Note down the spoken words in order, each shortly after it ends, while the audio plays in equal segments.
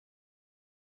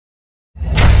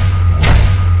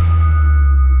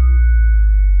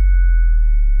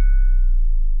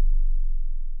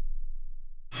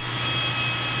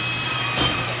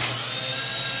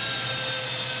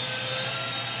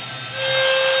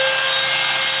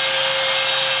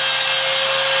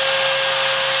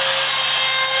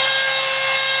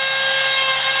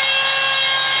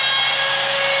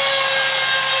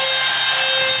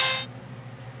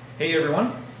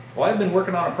Well, I've been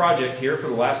working on a project here for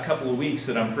the last couple of weeks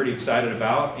that I'm pretty excited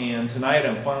about, and tonight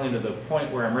I'm finally to the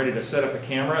point where I'm ready to set up a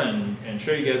camera and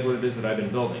show you guys what it is that I've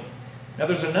been building. Now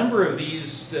there's a number of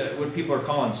these, what people are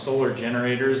calling solar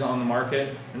generators on the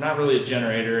market. They're not really a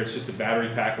generator, it's just a battery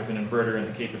pack with an inverter and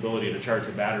the capability to charge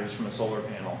the batteries from a solar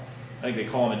panel. I think they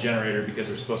call them a generator because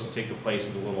they're supposed to take the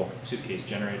place of the little suitcase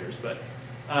generators. But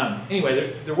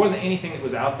anyway, there wasn't anything that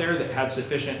was out there that had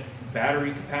sufficient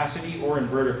battery capacity or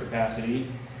inverter capacity,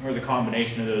 or the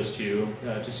combination of those two,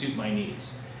 to suit my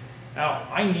needs. Now,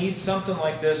 I need something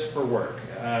like this for work.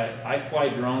 I fly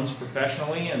drones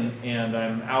professionally, and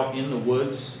I'm out in the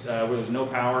woods where there's no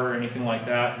power or anything like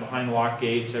that, behind locked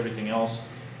gates, everything else.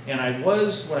 And when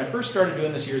I first started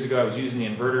doing this years ago, I was using the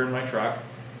inverter in my truck.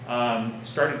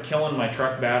 Started killing my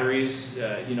truck batteries.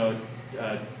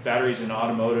 Batteries in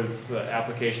automotive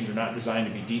applications are not designed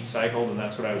to be deep cycled, and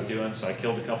that's what I was doing, so I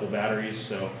killed a couple batteries.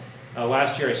 So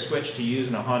last year I switched to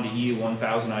using a Honda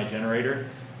E1000i generator,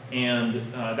 and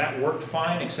that worked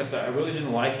fine, except that I really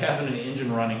didn't like having an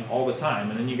engine running all the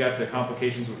time, and then you got the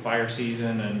complications with fire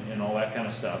season and all that kind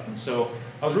of stuff. And so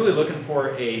I was really looking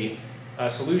for a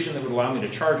solution that would allow me to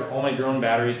charge all my drone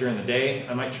batteries during the day.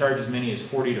 I might charge as many as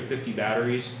 40 to 50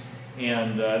 batteries,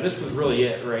 and this was really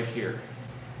it right here.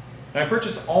 Now, I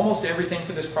purchased almost everything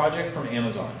for this project from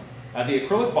Amazon. The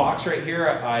acrylic box right here,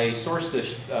 I sourced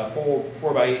this full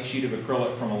 4x8 sheet of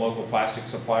acrylic from a local plastic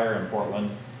supplier in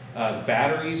Portland.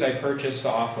 Batteries I purchased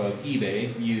off of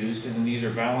eBay, used, and these are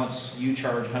Valence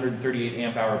U-Charge 138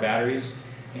 amp hour batteries.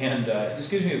 And this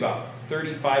gives me about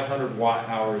 3,500 watt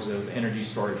hours of energy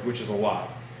storage, which is a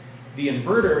lot. The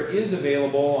inverter is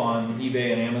available on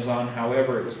eBay and Amazon.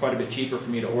 However, it was quite a bit cheaper for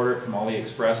me to order it from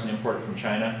AliExpress and import it from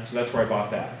China, so that's where I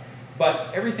bought that.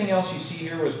 But everything else you see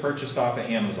here was purchased off of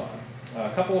Amazon. A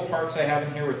couple of parts I have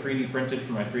in here were 3D printed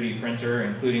from my 3D printer,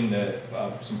 including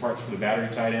some parts for the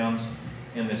battery tie downs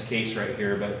in this case right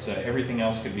here, but everything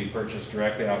else could be purchased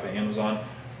directly off of Amazon.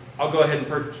 I'll go ahead and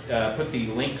put the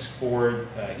links for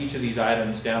each of these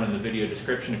items down in the video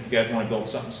description. If you guys want to build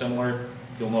something similar,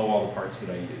 you'll know all the parts that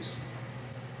I used.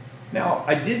 Now,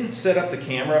 I didn't set up the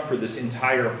camera for this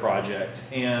entire project,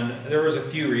 and there was a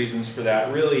few reasons for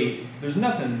that. Really, there's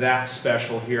nothing that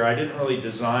special here. I didn't really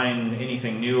design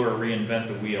anything new or reinvent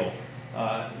the wheel.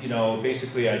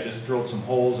 Basically I just drilled some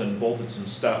holes and bolted some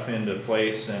stuff into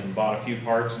place and bought a few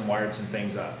parts and wired some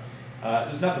things up.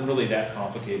 There's nothing really that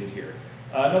complicated here.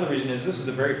 Another reason is this is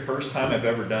the very first time I've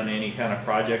ever done any kind of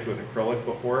project with acrylic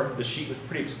before. The sheet was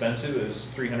pretty expensive. It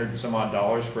was $300 and some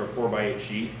odd for a 4x8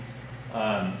 sheet.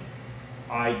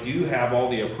 I do have all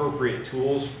the appropriate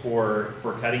tools for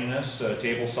cutting this, a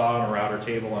table saw and a router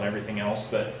table and everything else,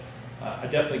 but I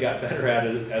definitely got better at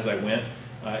it as I went.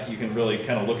 You can really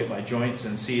kind of look at my joints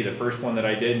and see the first one that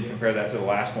I did and compare that to the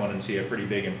last one and see a pretty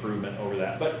big improvement over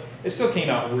that. But it still came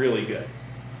out really good.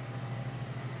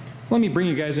 Let me bring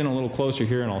you guys in a little closer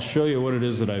here and I'll show you what it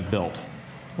is that I've built.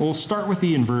 We'll start with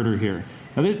the inverter here.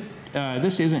 Now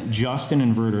this isn't just an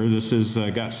inverter. This has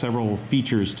got several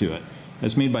features to it.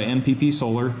 It's made by MPP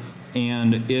Solar,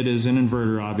 and it is an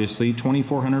inverter, obviously,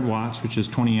 2,400 watts, which is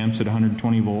 20 amps at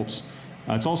 120 volts.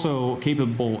 It's also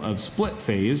capable of split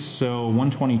phase, so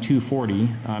 120, 240.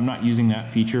 I'm not using that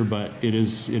feature, but it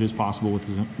is possible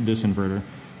with this inverter.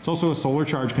 It's also a solar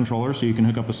charge controller, so you can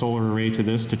hook up a solar array to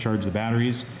this to charge the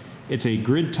batteries. It's a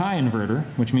grid tie inverter,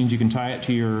 which means you can tie it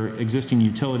to your existing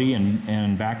utility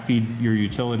and backfeed your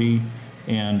utility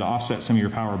and offset some of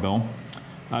your power bill.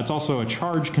 It's also a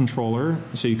charge controller,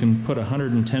 so you can put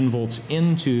 110 volts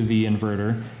into the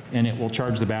inverter and it will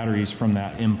charge the batteries from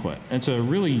that input. It's a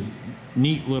really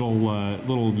neat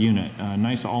little unit,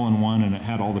 nice all-in-one, and it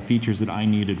had all the features that I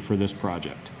needed for this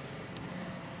project.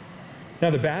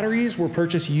 Now the batteries were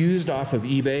purchased used off of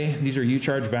eBay. These are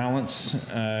U-Charge Valence.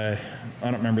 I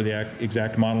don't remember the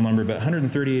exact model number, but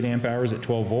 138 amp hours at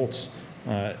 12 volts.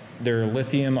 They're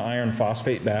lithium iron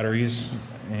phosphate batteries,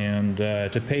 and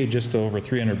to pay just over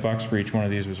 300 bucks for each one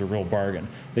of these was a real bargain.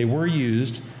 They were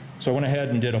used, so I went ahead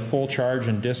and did a full charge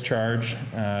and discharge.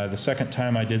 The second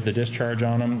time I did the discharge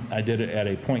on them, I did it at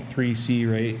a 0.3 C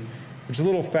rate, which is a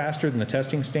little faster than the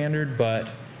testing standard, but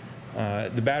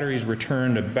the batteries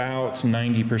returned about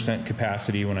 90%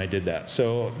 capacity when I did that.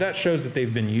 So that shows that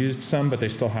they've been used some, but they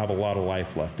still have a lot of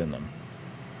life left in them.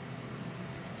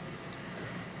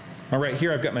 All right,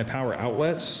 here I've got my power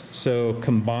outlets. So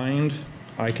combined,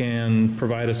 I can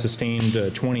provide a sustained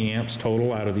 20 amps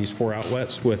total out of these 4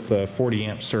 outlets with 40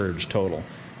 amp surge total.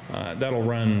 That'll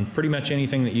run pretty much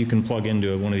anything that you can plug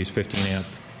into one of these 15 amp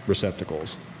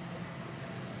receptacles.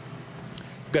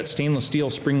 I've got stainless steel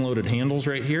spring-loaded handles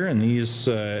right here, and these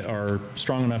are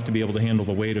strong enough to be able to handle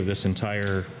the weight of this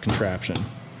entire contraption.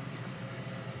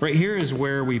 Right here is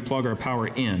where we plug our power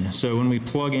in. So when we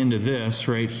plug into this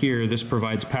right here, this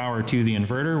provides power to the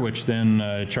inverter, which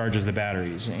then charges the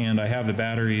batteries. And I have the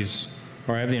batteries,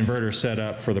 or I have the inverter set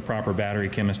up for the proper battery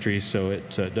chemistry so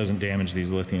it doesn't damage these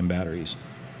lithium batteries.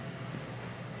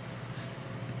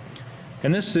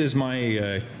 And this is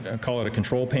my, I call it a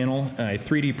control panel. I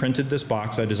 3D printed this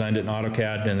box. I designed it in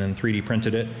AutoCAD and then 3D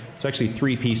printed it. It's actually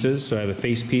 3 pieces. So I have a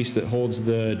face piece that holds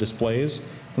the displays,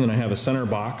 and then I have a center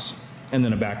box, and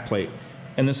then a back plate.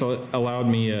 And this allowed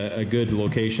me a good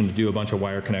location to do a bunch of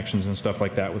wire connections and stuff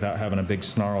like that without having a big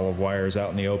snarl of wires out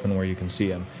in the open where you can see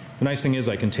them. The nice thing is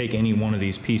I can take any one of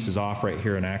these pieces off right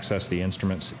here and access the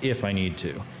instruments if I need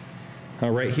to.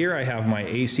 Right here I have my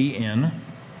AC in.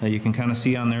 You can kind of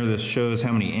see on there, this shows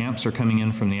how many amps are coming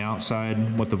in from the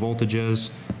outside, what the voltage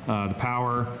is, the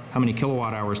power, how many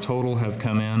kilowatt hours total have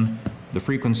come in, the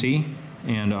frequency,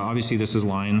 and obviously this is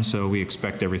line, so we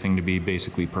expect everything to be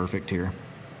basically perfect here.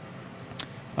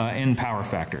 And power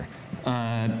factor.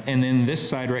 And then this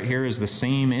side right here is the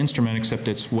same instrument, except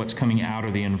it's what's coming out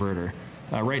of the inverter.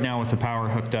 Right now with the power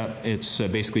hooked up, it's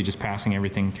basically just passing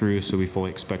everything through, so we fully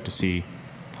expect to see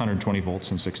 120 volts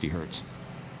and 60 hertz.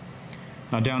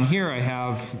 Down here I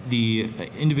have the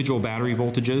individual battery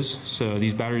voltages. So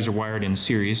these batteries are wired in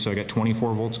series, so I got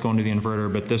 24 volts going to the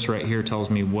inverter, but this right here tells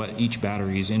me what each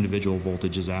battery's individual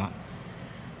voltage is at.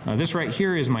 This right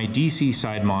here is my DC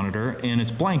side monitor, and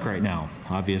it's blank right now,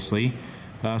 obviously.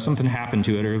 Something happened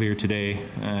to it earlier today.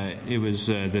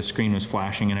 The screen was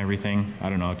flashing and everything. I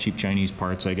don't know, cheap Chinese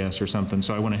parts, I guess, or something,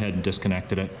 so I went ahead and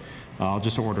disconnected it. I'll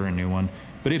just order a new one.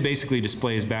 But it basically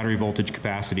displays battery voltage,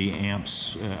 capacity,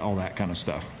 amps, all that kind of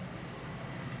stuff.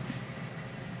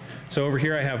 So over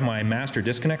here I have my master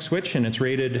disconnect switch, and it's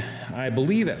rated, I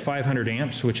believe, at 500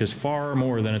 amps, which is far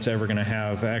more than it's ever going to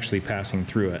have actually passing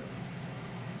through it.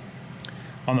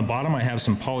 On the bottom I have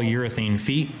some polyurethane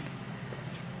feet,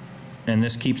 and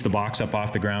this keeps the box up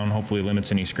off the ground, hopefully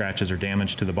limits any scratches or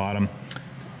damage to the bottom.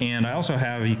 And I also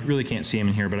have, you really can't see them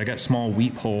in here, but I got small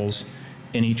weep holes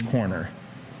in each corner.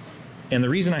 And the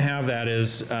reason I have that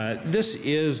is this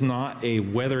is not a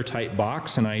weather-tight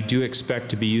box, and I do expect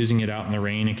to be using it out in the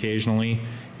rain occasionally.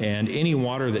 And any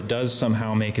water that does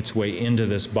somehow make its way into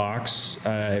this box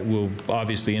will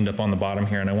obviously end up on the bottom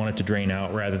here, and I want it to drain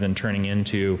out rather than turning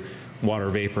into water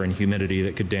vapor and humidity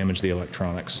that could damage the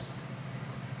electronics.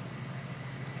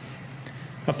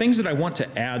 Now, things that I want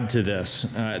to add to this,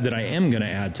 that I am going to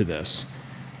add to this.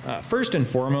 First and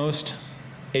foremost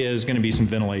is going to be some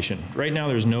ventilation. Right now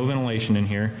there's no ventilation in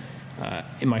here.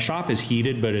 My shop is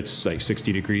heated, but it's like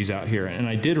 60 degrees out here. And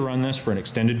I did run this for an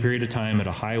extended period of time at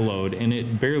a high load, and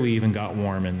it barely even got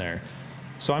warm in there.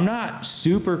 So I'm not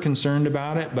super concerned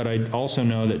about it, but I also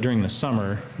know that during the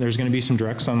summer, there's going to be some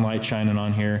direct sunlight shining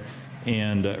on here,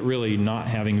 and really not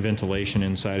having ventilation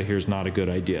inside of here is not a good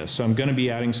idea. So I'm going to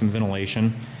be adding some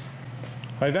ventilation.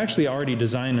 I've actually already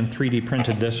designed and 3D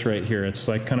printed this right here. It's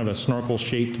like kind of a snorkel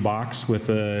shaped box with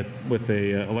a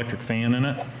electric fan in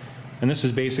it. And this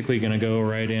is basically going to go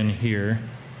right in here.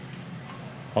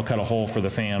 I'll cut a hole for the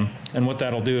fan. And what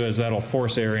that'll do is that'll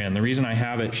force air in. The reason I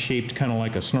have it shaped kind of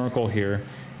like a snorkel here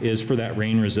is for that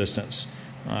rain resistance.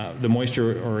 The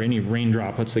moisture or any rain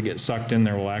droplets that get sucked in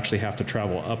there will actually have to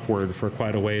travel upward for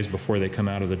quite a ways before they come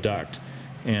out of the duct.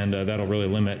 And that'll really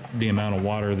limit the amount of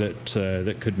water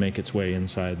that could make its way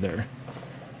inside there.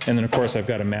 And then of course I've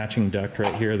got a matching duct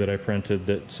right here that I printed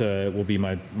that will be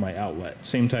my outlet.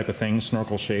 Same type of thing,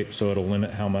 snorkel shape, so it'll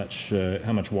limit how much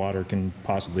water can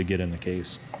possibly get in the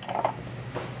case.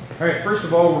 All right, first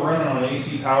of all, we're running on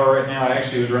AC power right now. I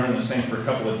actually was running this thing for a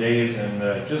couple of days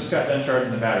and just got done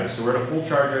charging the battery. So we're at a full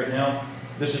charge right now.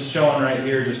 This is showing right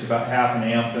here just about half an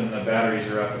amp, and the batteries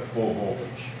are up at full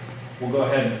voltage. We'll go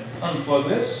ahead and unplug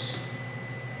this.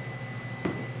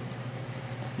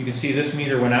 You can see this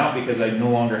meter went out because I no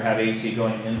longer have AC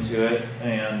going into it,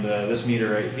 and this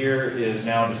meter right here is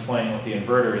now displaying what the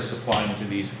inverter is supplying to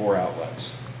these 4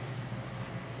 outlets.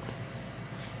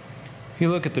 If you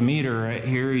look at the meter right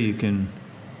here, you can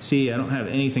see I don't have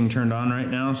anything turned on right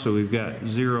now, so we've got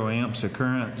 0 amps of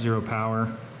current, 0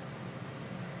 power.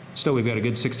 Still, we've got a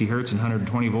good 60 hertz and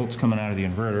 120 volts coming out of the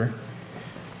inverter.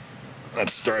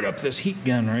 Let's start up this heat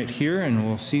gun right here, and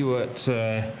we'll see what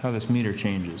how this meter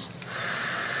changes.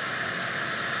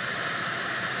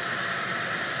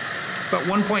 About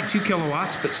 1.2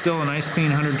 kilowatts, but still a nice clean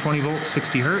 120 volts,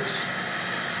 60 hertz.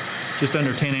 Just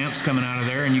under 10 amps coming out of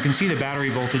there, and you can see the battery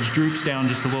voltage droops down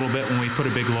just a little bit when we put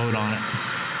a big load on it.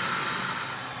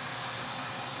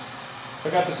 I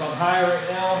got this on high right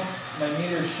now. My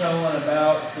meter's showing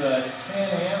about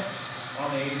 10 amps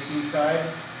on the AC side,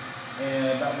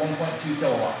 and about 1.2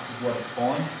 kilowatts is what it's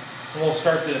pulling. And we'll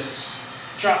start this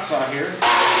chop saw here.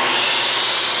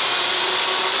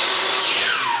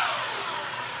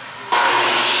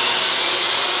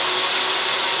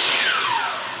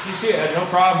 You see, I had no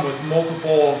problem with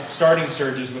multiple starting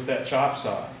surges with that chop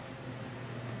saw.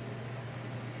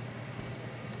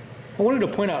 I wanted to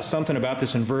point out something about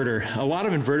this inverter. A lot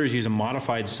of inverters use a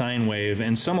modified sine wave,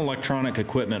 and some electronic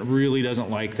equipment really doesn't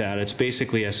like that. It's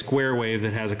basically a square wave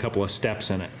that has a couple of steps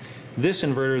in it. This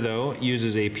inverter, though,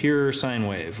 uses a pure sine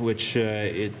wave, which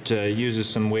uses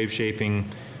some wave shaping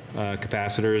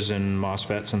capacitors and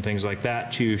MOSFETs and things like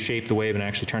that to shape the wave and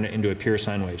actually turn it into a pure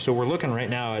sine wave. So we're looking right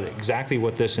now at exactly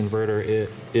what this inverter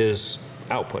is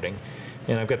outputting.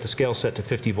 And I've got the scale set to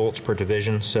 50 volts per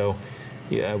division, so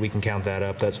yeah, we can count that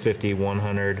up. That's 50,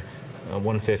 100,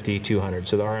 150, 200.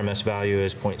 So the RMS value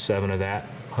is 0.7 of that,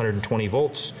 120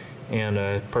 volts, and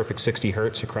a perfect 60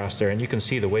 hertz across there. And you can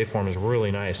see the waveform is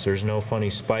really nice. There's no funny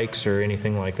spikes or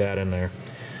anything like that in there.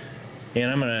 And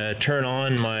I'm going to turn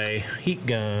on my heat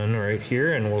gun right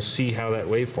here, and we'll see how that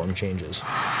waveform changes.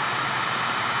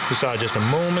 We saw just a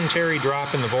momentary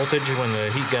drop in the voltage when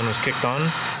the heat gun was kicked on.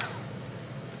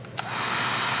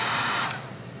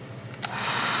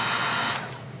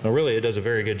 Well, really, it does a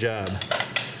very good job.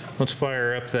 Let's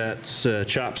fire up that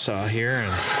chop saw here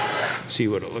and see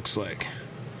what it looks like.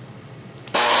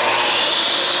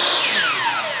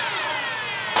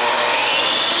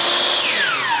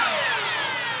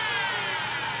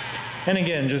 And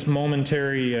again, just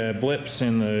momentary blips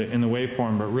in the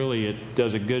waveform, but really it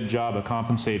does a good job of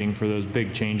compensating for those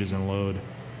big changes in load.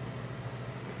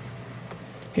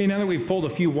 Hey, now that we've pulled a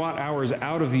few watt hours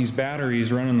out of these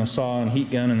batteries running the saw and heat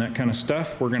gun and that kind of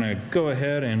stuff, we're going to go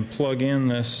ahead and plug in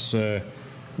this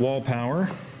wall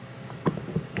power.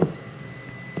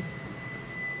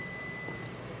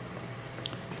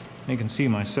 You can see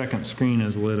my second screen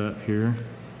is lit up here.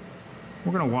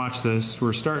 We're going to watch this.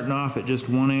 We're starting off at just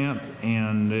 1 amp,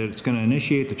 and it's going to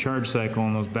initiate the charge cycle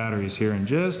on those batteries here. In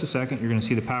just a second, you're going to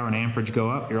see the power and amperage go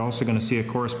up. You're also going to see a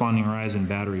corresponding rise in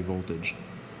battery voltage.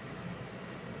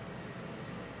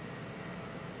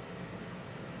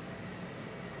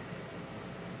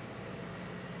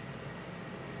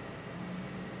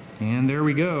 And there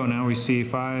we go. Now we see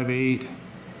 5, 8.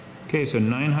 Okay, so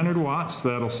 900 watts.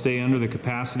 That'll stay under the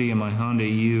capacity of my Honda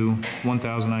U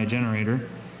 1000i generator.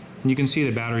 And you can see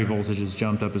the battery voltage has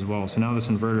jumped up as well. So now this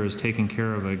inverter is taking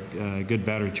care of a good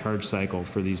battery charge cycle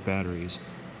for these batteries.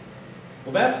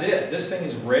 Well, that's it. This thing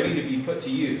is ready to be put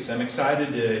to use. I'm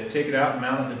excited to take it out and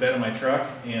mount it in the bed of my truck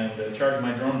and charge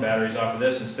my drone batteries off of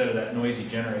this instead of that noisy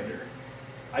generator.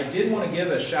 I did want to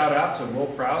give a shout out to Will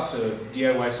Prowse of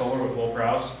DIY Solar with Will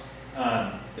Prowse.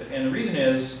 And the reason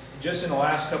is, just in the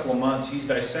last couple of months, he's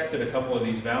dissected a couple of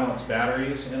these Valence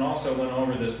batteries and also went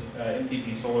over this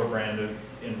MPP Solar brand of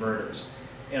inverters.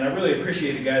 And I really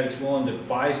appreciate a guy that's willing to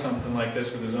buy something like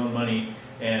this with his own money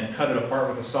and cut it apart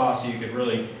with a saw so you could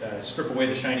really strip away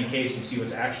the shiny case and see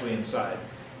what's actually inside.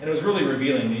 And it was really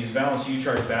revealing. These Valence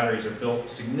U-Charge batteries are built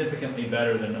significantly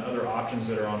better than other options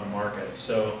that are on the market.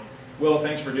 So, Will,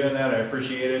 thanks for doing that. I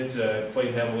appreciate it.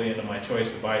 Played heavily into my choice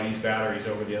to buy these batteries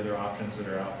over the other options that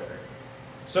are out there.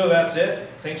 So that's it.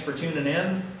 Thanks for tuning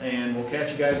in, and we'll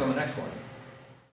catch you guys on the next one.